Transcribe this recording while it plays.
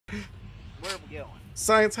Where are we going?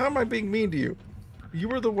 Science, how am I being mean to you? You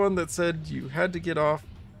were the one that said you had to get off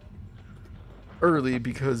early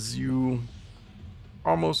because you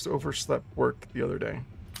almost overslept work the other day.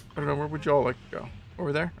 I don't know, where would y'all like to go?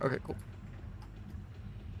 Over there? Okay, cool.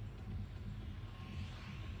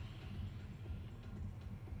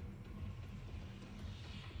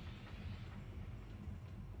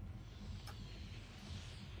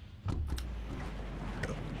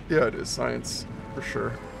 Yeah, it is science, for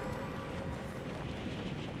sure.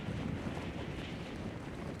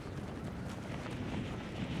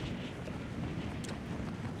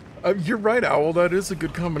 You're right, Owl. That is a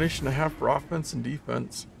good combination to have for offense and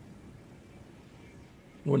defense.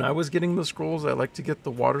 When I was getting the scrolls, I like to get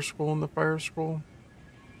the water scroll and the fire scroll.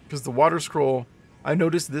 Because the water scroll, I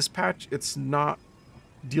noticed this patch, it's not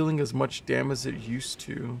dealing as much damage as it used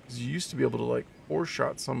to. Because you used to be able to, like,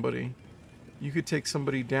 4-shot somebody. You could take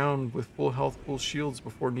somebody down with full health, full shields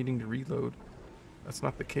before needing to reload. That's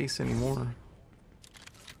not the case anymore.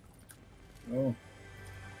 Oh.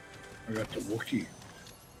 I got the Wookiee.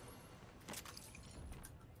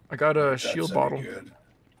 I got a That's shield bottle. Good.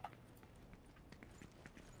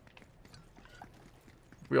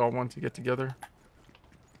 We all want to get together.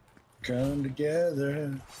 Come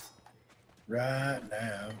together right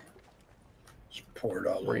now. Just pour it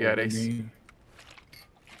all Where over you at, Ace? me.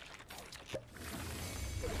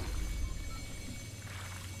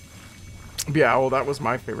 Yeah, well, that was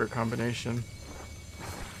my favorite combination.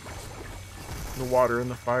 The water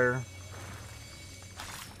and the fire.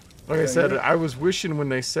 Like I said, I was wishing when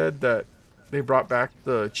they said that they brought back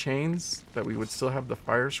the chains that we would still have the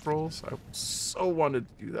fire scrolls. I so wanted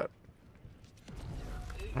to do that.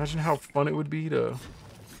 Imagine how fun it would be to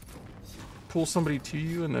pull somebody to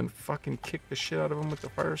you and then fucking kick the shit out of them with the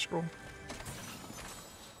fire scroll.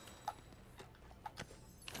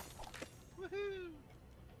 Woohoo!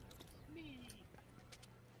 Me.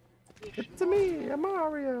 It's me, I'm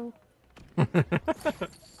Mario.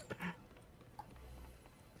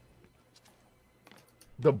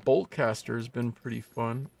 The bolt caster has been pretty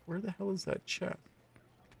fun. Where the hell is that chest?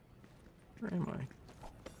 Where am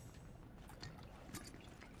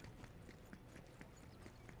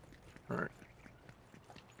I? Alright.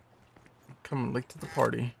 Coming late to the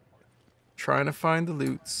party. Trying to find the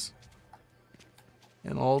loots.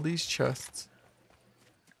 And all these chests.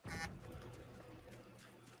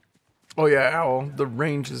 Oh yeah, Owl. The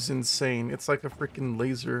range is insane. It's like a freaking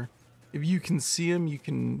laser. If you can see him, you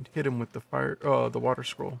can hit him with the the water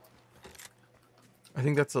scroll. I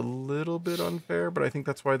think that's a little bit unfair, but I think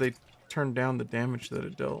that's why they turned down the damage that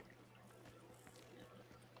it dealt.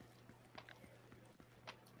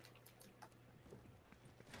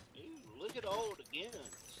 Ooh, look at all the guns.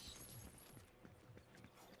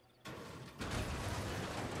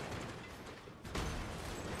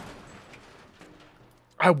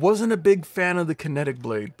 I wasn't a big fan of the kinetic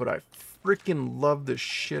blade, but I freaking love the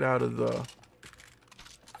shit out of the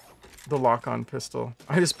lock-on pistol.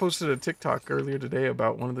 I just posted a TikTok earlier today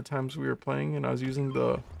about one of the times we were playing and I was using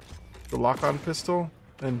the lock-on pistol,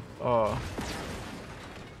 and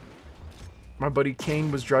my buddy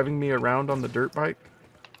Kane was driving me around on the dirt bike.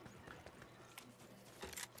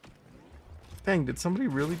 Dang, did somebody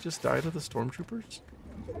really just die to the stormtroopers?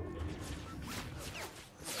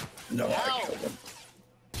 No, I killed him.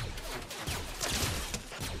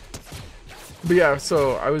 But yeah,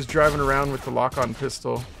 so I was driving around with the lock-on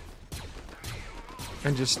pistol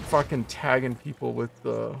and just fucking tagging people with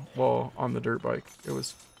the wall on the dirt bike. It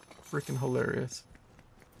was freaking hilarious.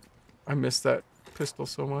 I miss that pistol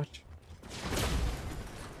so much.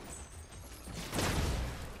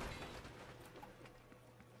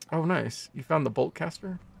 Oh, nice. You found the bolt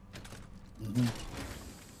caster? Mm-hmm.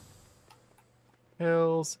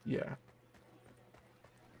 Hells yeah.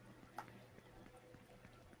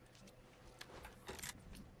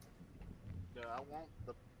 No, I want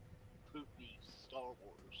the poopy Star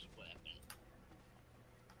Wars weapon.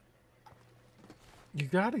 You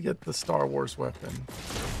gotta get the Star Wars weapon.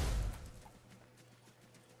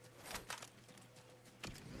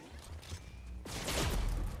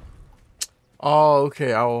 Oh,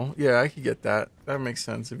 okay, Owl. Yeah, I could get that. That makes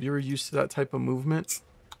sense. If you were used to that type of movement,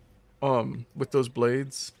 with those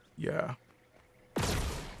blades, yeah.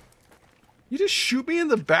 You just shoot me in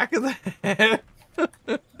the back of the head.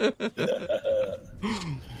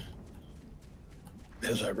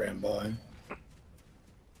 As I ran by.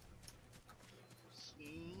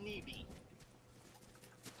 Sneeby.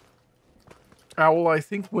 Owl, I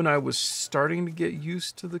think when I was starting to get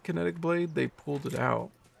used to the kinetic blade, they pulled it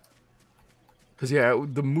out. Because, yeah,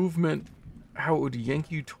 the movement, how it would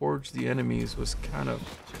yank you towards the enemies was kind of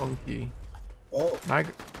funky. Oh,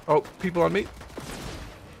 Oh, people on me.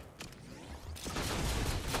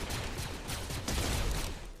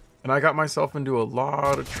 And I got myself into a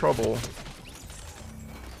lot of trouble.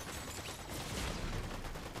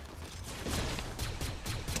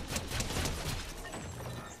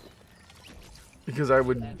 Because I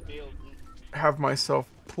would That building. have myself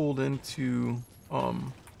pulled into,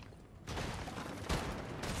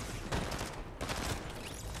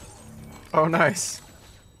 Oh, nice.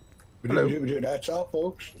 Hello. That's all,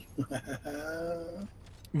 folks.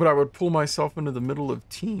 But I would pull myself into the middle of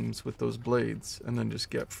teams with those blades and then just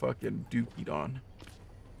get fucking dookied on.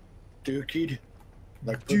 Dookied?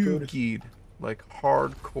 Like Dookied. Like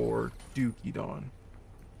hardcore dookied on.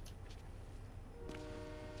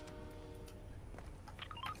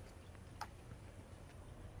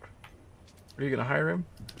 Are you gonna hire him?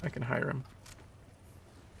 I can hire him.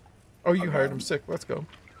 Oh, you hired him. Sick. Let's go.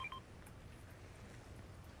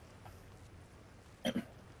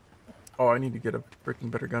 Oh, I need to get a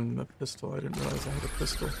freaking better gun than a pistol. I didn't realize I had a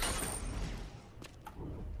pistol.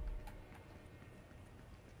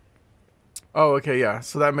 Oh, okay, yeah.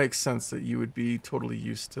 So that makes sense that you would be totally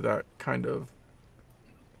used to that kind of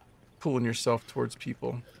pulling yourself towards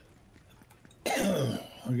people. I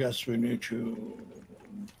guess we need to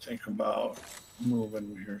think about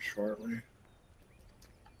moving here shortly.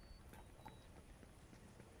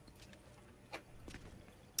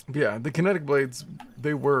 Yeah, the kinetic blades,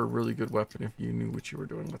 they were a really good weapon if you knew what you were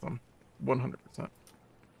doing with them. 100%. Like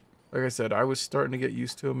I said, I was starting to get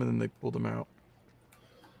used to them, and then they pulled them out.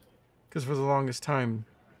 Because for the longest time...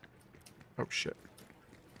 Oh, shit.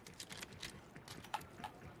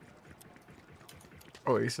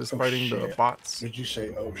 Oh, Ace is fighting the bots. Did you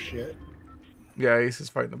say, oh, shit? Yeah, Ace is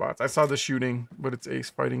fighting the bots. I saw the shooting, but it's Ace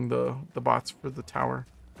fighting the bots for the tower.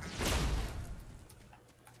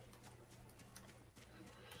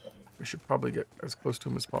 We should probably get as close to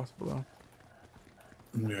him as possible,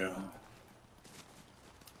 though. Yeah.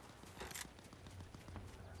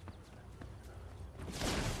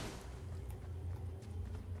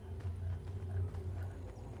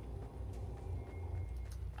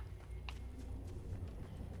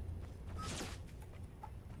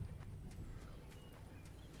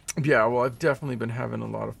 Yeah, well, I've definitely been having a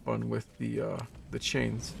lot of fun with the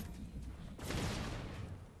chains.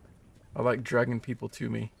 I like dragging people to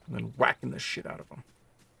me and then whacking the shit out of them.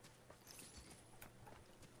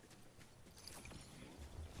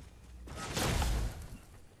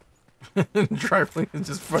 Trifling is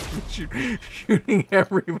just fucking shooting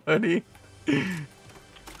everybody.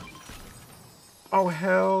 Oh,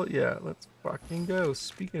 hell yeah. Let's fucking go.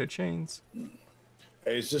 Speaking of chains.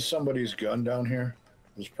 Hey, is this somebody's gun down here?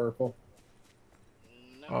 This purple?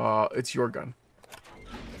 No, It's your gun.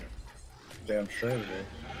 Damn sure it is.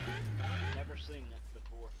 never seen that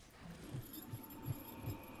before.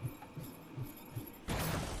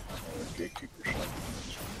 Oh, gatekeeper something.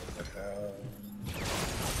 What the hell?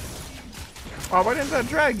 Oh, why didn't that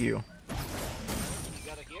drag you? You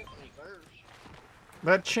gotta get me first.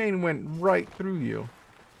 That chain went right through you.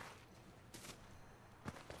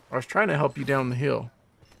 I was trying to help you down the hill.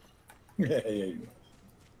 Yeah.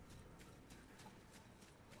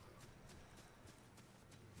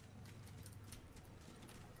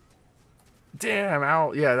 Damn,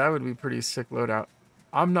 ow. Yeah, that would be pretty sick loadout.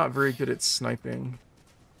 I'm not very good at sniping.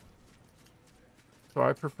 So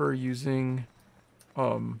I prefer using,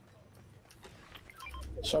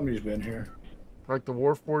 Somebody's been here. like the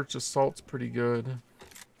Warforged Assault's pretty good.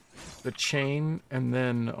 The chain, and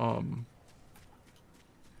then,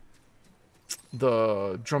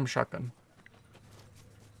 the drum shotgun.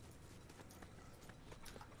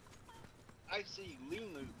 I see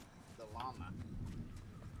Lunu, the llama.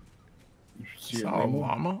 You see a Saw a Nemo?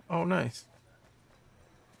 llama? Oh, nice.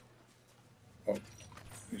 Oh,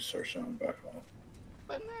 you start sounding back on.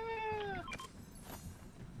 Banana!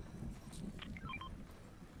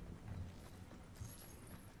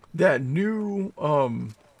 That new,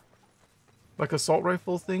 like assault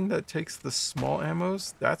rifle thing that takes the small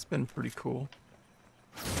ammos, that's been pretty cool.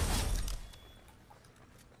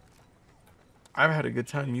 I've had a good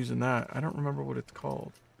time using that. I don't remember what it's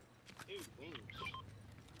called. Dude, wings.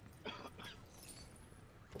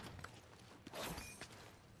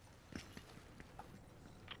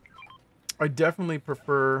 I definitely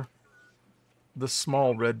prefer the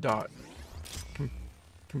small red dot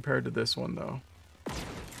compared to this one, though.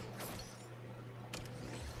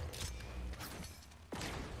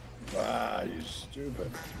 Ah, you stupid.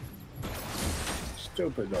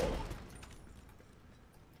 Stupid, though.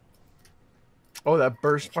 Oh, that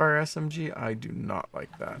burst fire SMG? I do not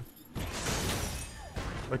like that.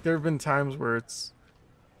 Like, there have been times where it's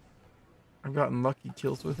I've gotten lucky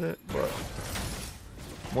kills with it, but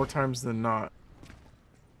more times than not.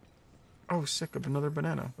 Oh, sick of another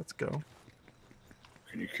banana. Let's go.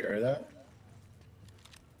 Can you carry that?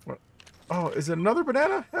 What? Oh, is it another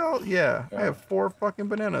banana? Hell yeah. I Yeah. have 4 fucking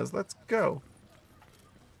bananas. Let's go.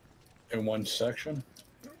 In one section?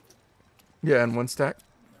 Yeah, in 1 stack.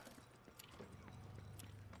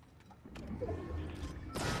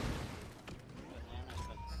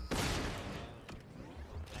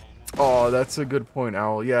 Oh, that's a good point,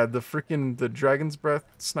 Owl. Yeah, the Dragon's Breath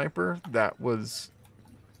sniper, that was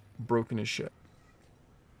broken as shit.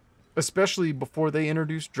 Especially before they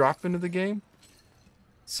introduced drop into the game.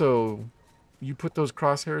 So, you put those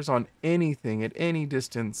crosshairs on anything at any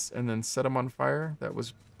distance and then set them on fire, that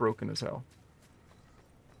was broken as hell.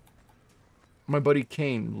 My buddy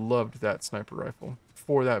Kane loved that sniper rifle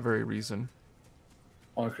for that very reason.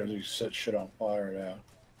 Oh, because you set shit on fire, yeah.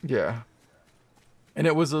 Yeah. And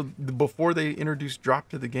it was before they introduced drop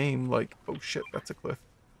to the game, like, oh shit, that's a cliff.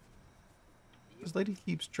 This lady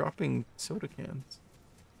keeps dropping soda cans.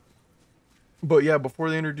 But yeah, before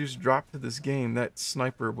they introduced drop to this game, that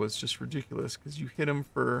sniper was just ridiculous because you hit them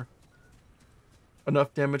for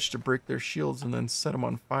enough damage to break their shields and then set them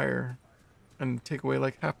on fire and take away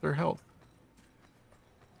like half their health.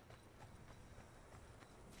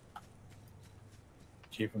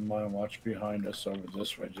 Keep in mind, watch behind us over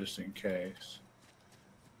this way just in case.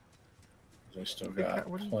 They still Hey, got Cat,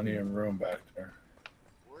 what are you plenty doing? of room back there.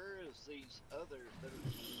 Where is these other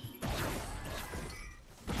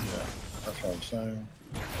Yeah, that's what I'm saying.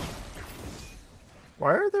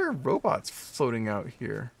 Why are there robots floating out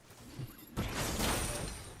here?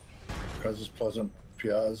 Because it's Pleasant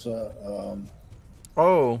Piazza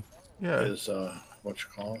Oh, yeah. is, what you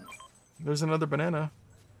call it? There's another banana.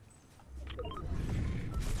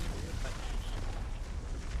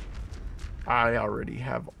 I already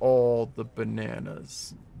have all the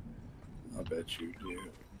bananas. I bet you do.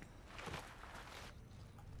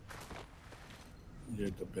 You're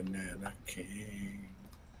the banana king.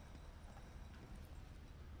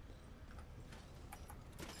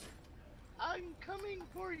 I'm coming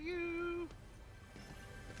for you.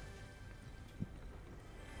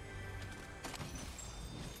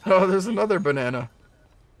 Oh, there's another banana.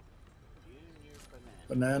 Junior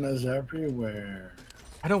banana. Bananas everywhere.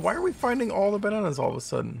 I know, why are we finding all the bananas all of a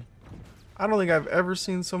sudden? I don't think I've ever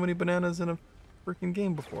seen so many bananas in a freaking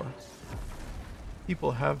game before.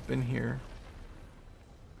 People have been here.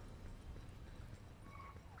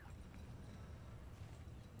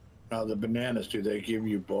 Now the bananas, do they give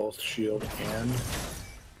you both shield and?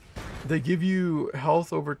 They give you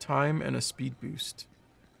health over time and a speed boost.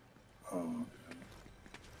 Oh,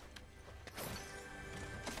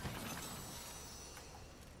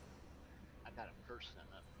 I got a person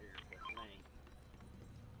up here with me.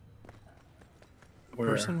 where?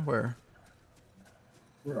 Person, where?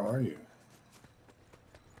 Where are you?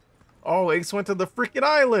 Oh, Ace went to the freaking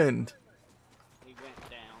island. He went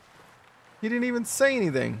down. He didn't even say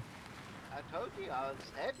anything. I told you I was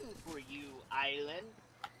heading for you, island.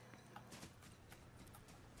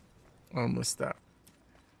 I missed that.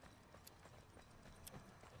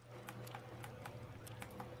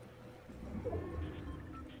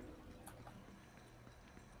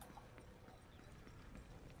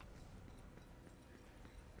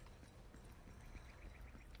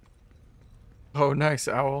 Oh, nice,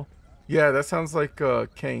 Owl. Yeah, that sounds like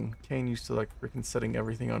Kane. Kane used to like freaking setting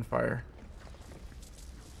everything on fire.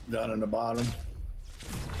 Down in the bottom.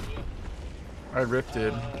 I ripped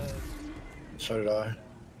it. So did I.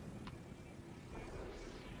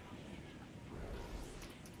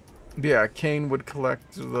 Yeah, Kane would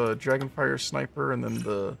collect the Dragonfire Sniper and then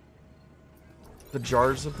the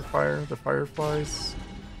jars of the fire, the fireflies.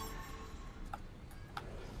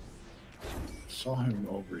 Saw him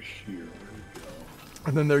over here. Where'd he go?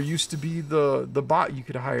 And then there used to be the bot you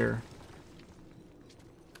could hire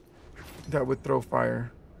that would throw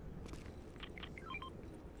fire.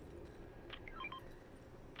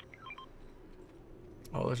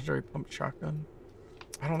 Oh, legendary pump shotgun.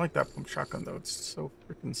 I don't like that pump shotgun though. It's so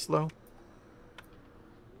freaking slow.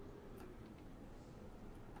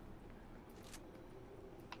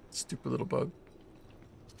 Stupid little bug.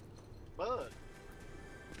 Bug.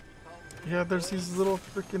 Yeah, there's these little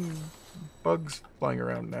freaking bugs flying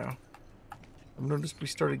around now. I've noticed we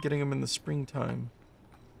started getting them in the springtime.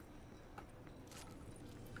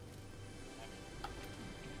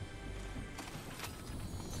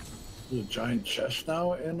 There's a giant chest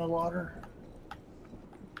now in the water.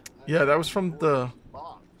 Yeah, that was from the...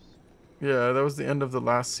 Box. Yeah, that was the end of the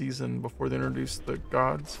last season before they introduced the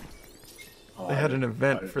gods. Oh, They had an I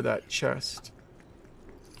event didn't- for that chest.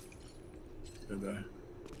 did they?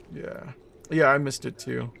 Yeah. Yeah, I missed it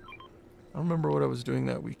too. I don't remember what I was doing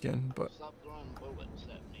that weekend, but Stop throwing bullets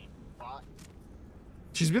at me, bot.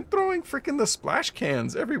 she's been throwing freaking the splash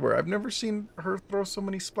cans everywhere. I've never seen her throw so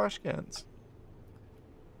many splash cans.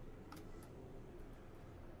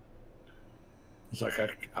 It's like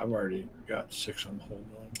I've already got 6 I'm holding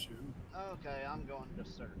on to. Okay, I'm going to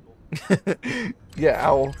circle. Yeah,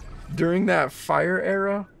 Owl. During that fire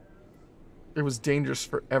era, it was dangerous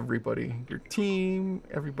for everybody. Your team,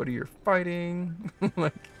 everybody you're fighting.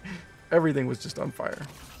 Like, everything was just on fire.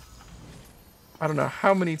 I don't know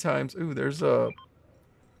how many times. Ooh, there's a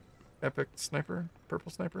epic sniper,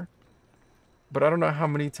 purple sniper. But I don't know how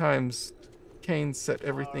many times Kane set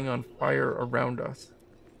everything on fire around us.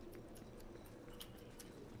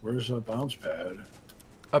 Where's the bounce pad?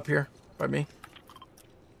 Up here, by me.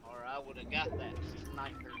 Or I would have got that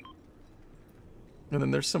sniper. And then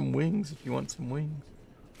there's some wings if you want some wings.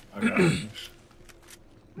 I got wings.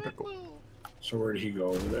 Okay, cool. So where did he go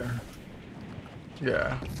over there?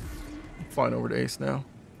 Yeah. I'm flying over to Ace now.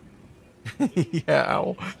 Yeah,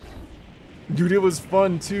 ow. Dude, it was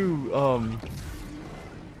fun too.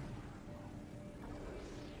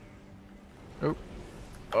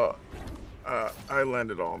 I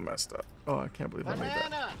landed all messed up. Oh, I can't believe I made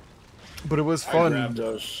that. But it was fun. I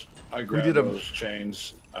grabbed those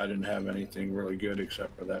chains. I didn't have anything really good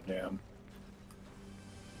except for that damn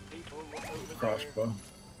crossbow.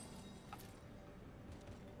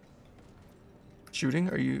 Shooting?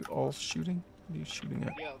 Are you all shooting? What are you shooting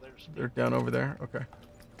at? Yeah, They're down over there? Okay.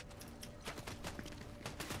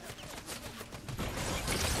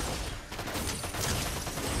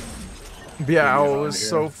 But yeah, it was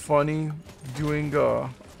so funny doing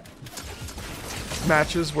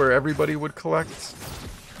matches where everybody would collect.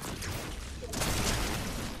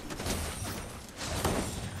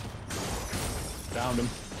 Found him.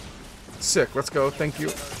 Sick, let's go, thank you.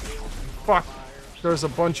 Fuck, there's a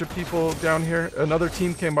bunch of people down here. Another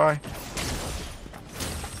team came by.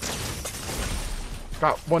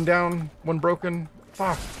 Got one down, one broken.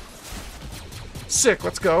 Fuck. Sick,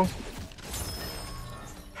 let's go.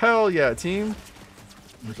 Hell yeah, team.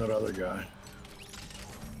 Where's that other guy?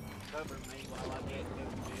 Cover me while I get good.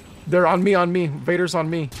 They're on me. Vader's on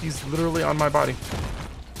me. He's literally on my body.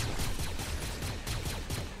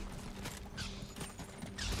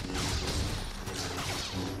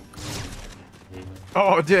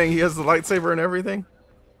 Oh, dang, he has the lightsaber and everything.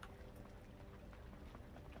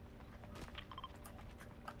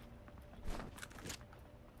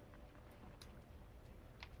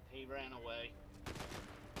 He ran away.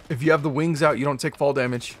 If you have the wings out, you don't take fall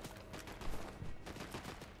damage.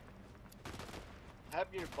 Have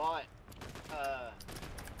your bot,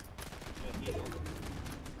 heal.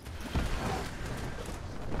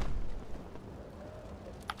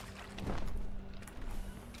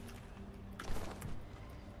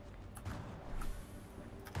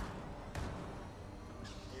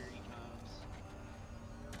 Here he comes.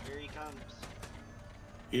 Here he comes.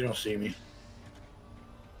 You don't see me.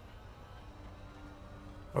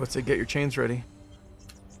 I would say get your chains ready.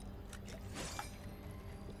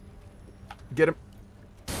 Get him.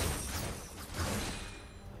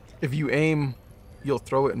 If you aim, you'll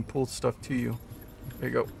throw it and pull stuff to you. There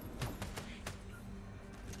you go.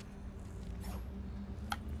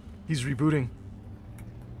 He's rebooting.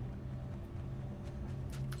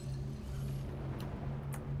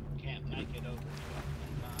 Can't make it over.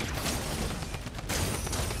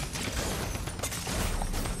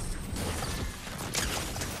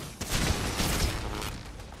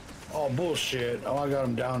 Oh, bullshit. Oh, I got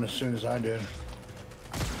him down as soon as I did.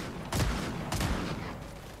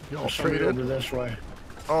 Y'all Somebody traded. over this way.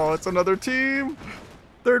 Oh, it's another team.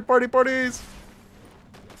 Third party parties.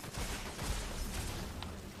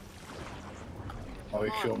 Oh,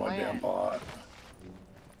 he killed my damn bot.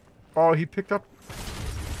 Oh, he picked up.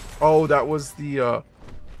 Oh, that was the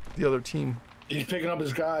other team. He's picking up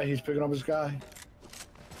his guy. He's picking up his guy.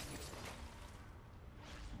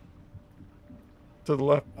 To the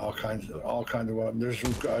left. All kinds of weapons. There's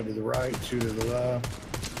one guy to the right, 2 to the left.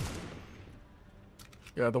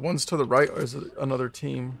 Yeah, the ones to the right is another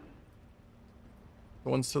team. The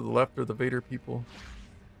ones to the left are the Vader people.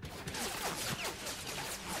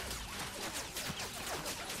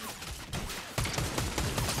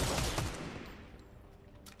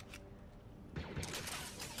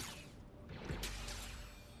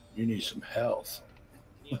 You need some health.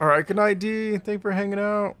 All right, good night, D. Thank you for hanging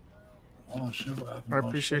out. Oh, shit. I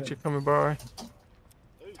appreciate you coming by.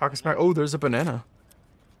 Talking smack. Oh, there's a banana.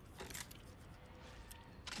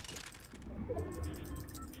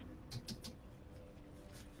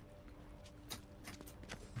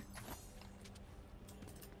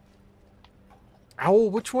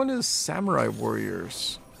 Owl, which one is Samurai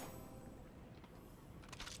Warriors?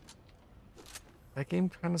 That game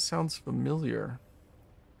kind of sounds familiar.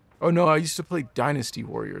 Oh no, I used to play Dynasty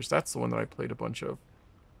Warriors. That's the one that I played a bunch of.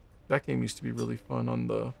 That game used to be really fun on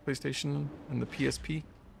the PlayStation and the PSP.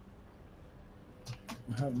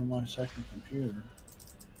 I have it on my second computer.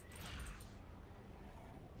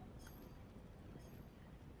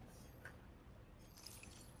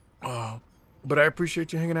 Oh, but I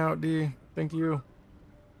appreciate you hanging out, D. Thank you.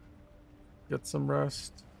 Get some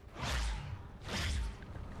rest.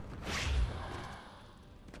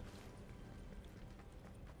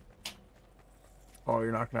 Oh,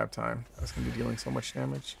 you're not gonna have time. That's gonna be dealing so much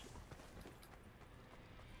damage.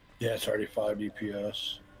 Yeah, it's already 5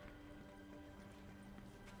 DPS.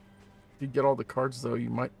 If you get all the cards though,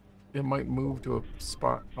 it might move to a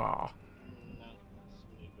spot. Ah. No,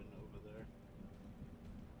 it's moving over there.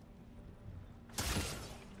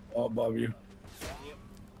 All above you. Yep.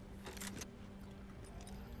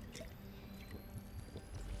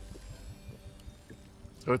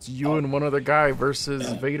 So it's you and one other guy versus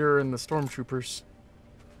Vader and the Stormtroopers.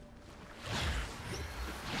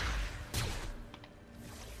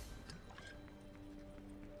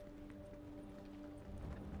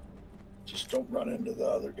 Just don't run into the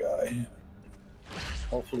other guy.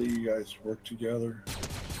 Hopefully you guys work together.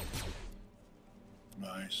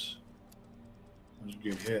 Nice. Did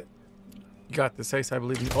you get hit? You got this, Ace. I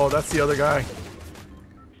believe in you. Oh, that's the other guy.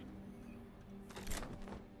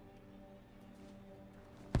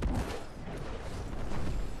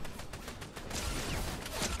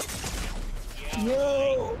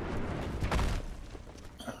 No!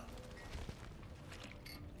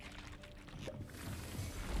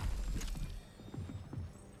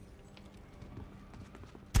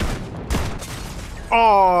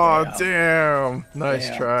 Oh, damn. Nice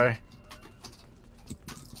Damn. try.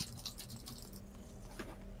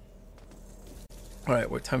 All right,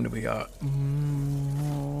 what time do we got?